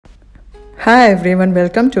Hi every one,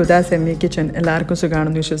 welcome to the semi kitchen. എല്ലാവർക്കും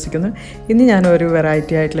സുഖമാണെന്ന് വിശ്വസിക്കുന്നു. ഇന്ന് ഞാനൊരു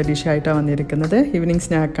വെറൈറ്റി ആയിട്ടുള്ള ഡിഷായിട്ടാണ് വന്നിരിക്കുന്നത്. ഈവനിങ്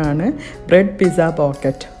സ്നാക്കാണ് ബ്രെഡ് പിസ്സ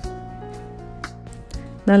പോക്കറ്റ്.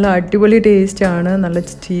 നല്ല അടിപൊളി ടേസ്റ്റാണ്. നല്ല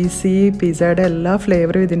ചീസി പിസ്സയുടെ എല്ലാ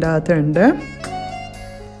ഫ്ലേവറും ഇതിൻ്റെ അകത്തുണ്ട്.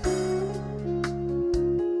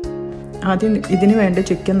 ആദ്യം ഇതിന് വേണ്ട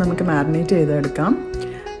ചിക്കൻ നമുക്ക് മാരിനേറ്റ് ചെയ്തെടുക്കാം.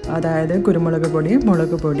 അതായത് കുരുമുളക് പൊടി,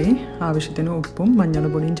 മുളക് പൊടി, ആവശ്യത്തിന് ഉപ്പും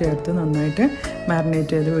മഞ്ഞൾപ്പൊടിയും ചേർത്ത് നന്നായിട്ട്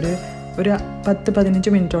മാരിനേറ്റ് ചെയ്ത് ഒരു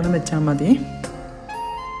 10-15 മിനിറ്റോളം വെച്ചാൽ മതി.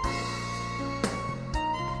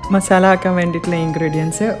 മസാല ആക്കാൻ വേണ്ടിയിട്ടുള്ള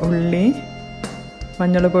ഇൻഗ്രീഡിയൻസ്: ഉള്ളി,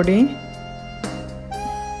 മഞ്ഞൾപ്പൊടി,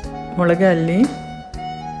 മുളക് അല്ലി,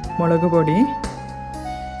 മുളക് പൊടി,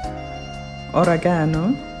 ഒറഗാനോ,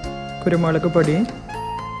 കുരുമുളക് പൊടി,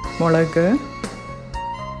 മുളക്,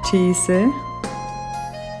 ചീസ്.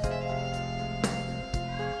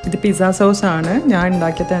 ഇത് പിസ്സ സോസാണ്, ഞാൻ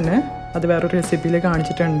ഉണ്ടാക്കിയ തന്നെ. അത് വേറൊരു റെസിപ്പിയിൽ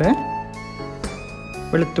കാണിച്ചിട്ടുണ്ട്.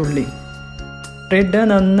 വെളുത്തുള്ളി, ബ്രെഡ്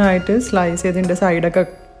നന്നായിട്ട് സ്ലൈസ് ചെയ്തിൻ്റെ സൈഡൊക്കെ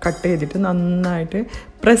കട്ട് ചെയ്തിട്ട് നന്നായിട്ട്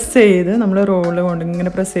പ്രസ് ചെയ്ത് നമ്മൾ റോള് കൊണ്ട്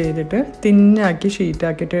ഇങ്ങനെ പ്രസ് ചെയ്തിട്ട് തിന്നാക്കി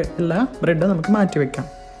ഷീറ്റാക്കിയിട്ട് ഉള്ള ബ്രെഡ് നമുക്ക് മാറ്റി വയ്ക്കാം.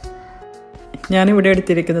 ഞാനിവിടെ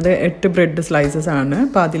എടുത്തിരിക്കുന്നത് 8 ബ്രെഡ് സ്ലൈസസ് ആണ്.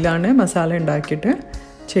 അപ്പോൾ അതിലാണ് മസാല ഉണ്ടാക്കിയിട്ട്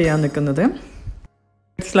ചെയ്യാൻ നിൽക്കുന്നത്.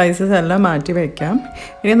 സ്ലൈസസ് എല്ലാം മാറ്റി വയ്ക്കാം.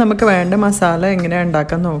 ഇനി നമുക്ക് വേണ്ട മസാല എങ്ങനെയാണ്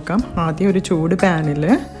ഉണ്ടാക്കാൻ നോക്കാം. ആദ്യം ഒരു ചൂട് പാനിൽ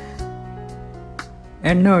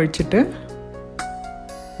എണ്ണ ഒഴിച്ചിട്ട്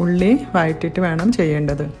ഉള്ളി വഴറ്റിയിട്ട് വേണം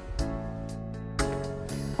ചെയ്യേണ്ടത്.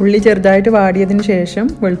 ഉള്ളി ചെറുതായിട്ട് വാടിയതിന് ശേഷം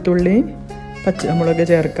വെളുത്തുള്ളി, പച്ചമുളക്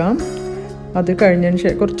ചേർക്കാം. അത്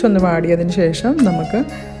കഴിഞ്ഞതിന് കുറച്ചൊന്ന് വാടിയതിന് ശേഷം നമുക്ക്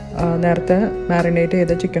നേരത്തെ മാരിനേറ്റ്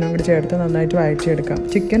ചെയ്ത ചിക്കനും കൂടി ചേർത്ത് നന്നായിട്ട് വഴറ്റിയെടുക്കാം.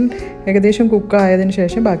 ചിക്കൻ ഏകദേശം കുക്കായതിന്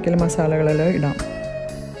ശേഷം ബാക്കിയുള്ള മസാലകളെല്ലാം ഇടാം.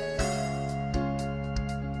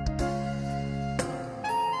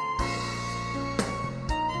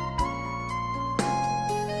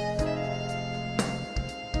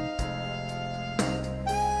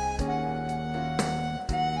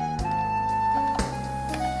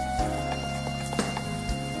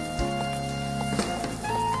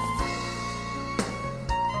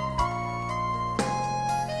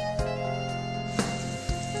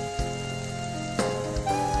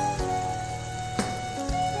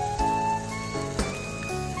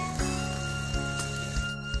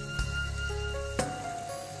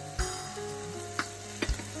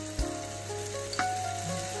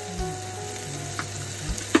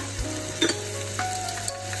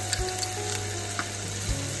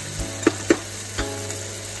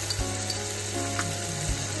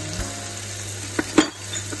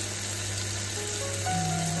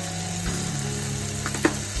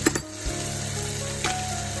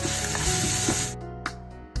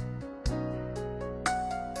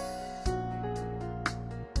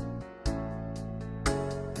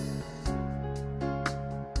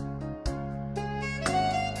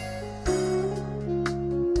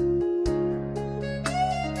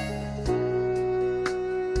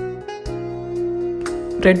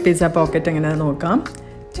 ബ്രെഡ് പിസ്സ പോക്കറ്റ് എങ്ങനെയാണെന്ന് നോക്കാം.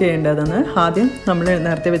 ചെയ്യേണ്ടതെന്ന് ആദ്യം നമ്മൾ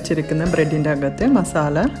നേരത്തെ വെച്ചിരിക്കുന്ന ബ്രെഡിൻ്റെ അകത്ത്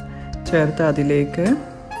മസാല ചേർത്ത് അതിലേക്ക്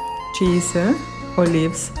ചീസ്,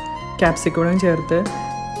 ഒലീവ്സ്, ക്യാപ്സിക്കം ചേർത്ത്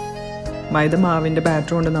മൈദ മാവിൻ്റെ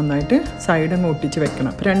ബാറ്റർ കൊണ്ട് നന്നായിട്ട് സൈഡങ്ങ് ഒട്ടിച്ച്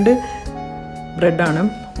വെക്കണം. 2 ബ്രെഡാണ്.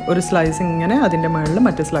 ഒരു സ്ലൈസ് ഇങ്ങനെ അതിൻ്റെ മുകളിൽ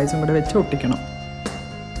മറ്റേ സ്ലൈസും കൂടെ വെച്ച് ഒട്ടിക്കണം.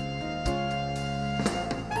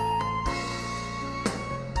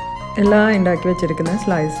 എല്ലാം ഉണ്ടാക്കി വെച്ചിരിക്കുന്ന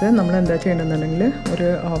സ്ലൈസ് നമ്മൾ എന്താ ചെയ്യണമെന്നുണ്ടെങ്കിൽ ഒരു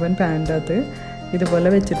ഓവൻ പാനിൻ്റെ അകത്ത് ഇതുപോലെ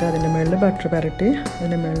വെച്ചിട്ട് അതിൻ്റെ മുകളിൽ ബട്ടർ പുരട്ടി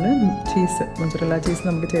അതിൻ്റെ മുകളിൽ ചീസ്, മൊസറല്ല ചീസ്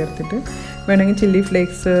നമുക്ക് ചേർത്തിട്ട് വേണമെങ്കിൽ ചില്ലി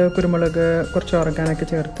ഫ്ലേക്സ്, കുരുമുളക്, കുറച്ച് ഓർഗാനൊക്കെ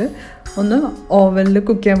ചേർത്ത് ഒന്ന് ഓവനിൽ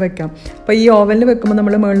കുക്ക് ചെയ്യാൻ വെക്കാം. അപ്പോൾ ഈ ഓവനിൽ വെക്കുമ്പോൾ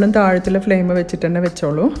നമ്മൾ മുകളിലും താഴത്തുള്ള ഫ്ലെയിം വെച്ചിട്ട് തന്നെ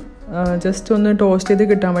വെച്ചോളൂ. ജസ്റ്റ് ഒന്ന് ടോസ്റ്റ് ചെയ്ത്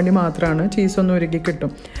കിട്ടാൻ വേണ്ടി മാത്രമാണ്. ചീസൊന്ന് ഉരുകി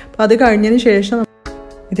കിട്ടും. അപ്പോൾ അത് കഴിഞ്ഞതിന് ശേഷം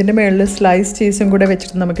ഇതിൻ്റെ മുകളിൽ സ്ലൈസ് ചീസും കൂടെ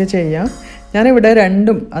വെച്ചിട്ട് നമുക്ക് ചെയ്യാം. ഞാനിവിടെ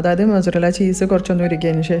രണ്ടും, അതായത് മൊസറല്ല ചീസ് കുറച്ചൊന്ന്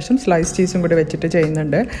ഉരുക്കിയതിന് ശേഷം സ്ലൈസ് ചീസും കൂടെ വെച്ചിട്ട്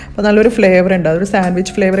ചെയ്യുന്നുണ്ട്. അപ്പോൾ നല്ലൊരു ഫ്ലേവർ ഉണ്ട്. അതൊരു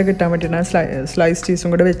സാൻഡ്വിച്ച് ഫ്ലേവർ കിട്ടാൻ വേണ്ടിയിട്ടാണ് സ്ലൈസ്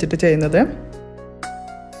ചീസും കൂടെ വെച്ചിട്ട് ചെയ്യുന്നത്.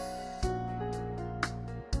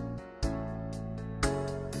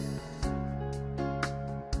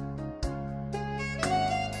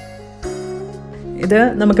 ഇത്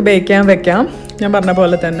നമുക്ക് ബേക്ക് ചെയ്യാൻ വെക്കാം. ഞാൻ പറഞ്ഞ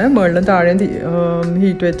പോലെ തന്നെ മുകളിലും താഴെയും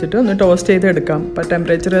ഹീറ്റ് വെച്ചിട്ട് ഒന്ന് ടോസ്റ്റ് ചെയ്ത് എടുക്കാം. അപ്പോൾ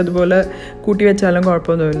ടെമ്പറേച്ചർ അതുപോലെ കൂട്ടി വെച്ചാലും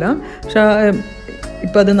കുഴപ്പമൊന്നുമില്ല. പക്ഷേ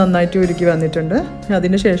ഇപ്പോൾ അത് നന്നായിട്ട് ഉരുക്കി വന്നിട്ടുണ്ട്.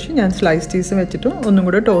 അതിന് ശേഷം ഞാൻ സ്ലൈസ് ചീസ് വെച്ചിട്ട് ഒന്നും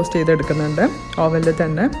കൂടെ ടോസ്റ്റ് ചെയ്തെടുക്കുന്നുണ്ട് ഓവനിൽ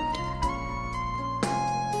തന്നെ.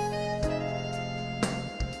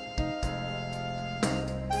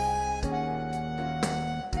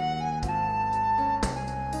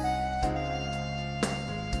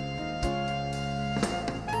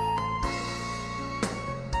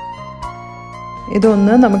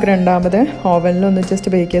 ഇതൊന്ന് നമുക്ക് രണ്ടാമത് ഓവനിലൊന്ന്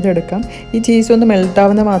ജസ്റ്റ് ബേക്ക് ചെയ്തെടുക്കാം. ഈ ചീസ് ഒന്ന്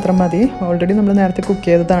മെൽട്ടാവുന്ന മാത്രം മതി. ഓൾറെഡി നമ്മൾ നേരത്തെ കുക്ക്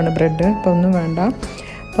ചെയ്തതാണ് ബ്രെഡ്, അപ്പോൾ ഒന്നും വേണ്ട.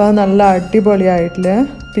 അപ്പോൾ നല്ല അടിപൊളിയായിട്ടുള്ള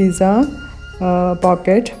pizza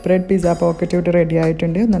pocket, bread pizza pocket ഇവിടെ റെഡി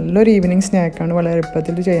ആയിട്ടുണ്ട്. നല്ലൊരു ഈവനിങ് സ്നാക്കാണ്, വളരെ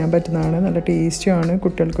എളുപ്പത്തിൽ ചെയ്യാൻ പറ്റുന്നതാണ്, നല്ല ടേസ്റ്റിയാണ്,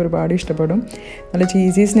 കുട്ടികൾക്ക് ഒരുപാട് ഇഷ്ടപ്പെടും. നല്ല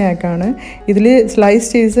ചീസി സ്നാക്കാണ്. ഇതിൽ സ്ലൈസ്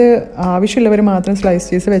ചീസ് ആവശ്യമുള്ളവർ മാത്രം സ്ലൈസ്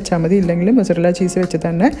ചീസ് വെച്ചാൽ മതി, ഇല്ലെങ്കിൽ മൊസറല്ല ചീസ് വെച്ച്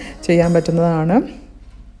തന്നെ ചെയ്യാൻ പറ്റുന്നതാണ്.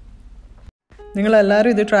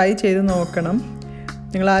 നിങ്ങളെല്ലാവരും ഇത് ട്രൈ ചെയ്ത് നോക്കണം.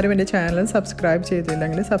 നിങ്ങളാരും എൻ്റെ ചാനൽ സബ്സ്ക്രൈബ്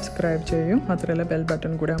ചെയ്തില്ലെങ്കിൽ സബ്സ്ക്രൈബ് ചെയ്യും, മാത്രമല്ല ബെൽ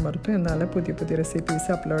ബട്ടൺ കൂടെ അമർത്തും. എന്നാലേ പുതിയ പുതിയ റെസിപ്പീസ്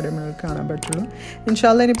അപ്ലോഡ് ചെയ്യുമ്പോൾ കാണാൻ പറ്റുള്ളൂ.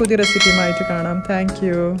 ഇൻഷാല്ലാ ഇനി പുതിയ റെസിപ്പിയുമായിട്ട് കാണാം. Thank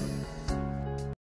you.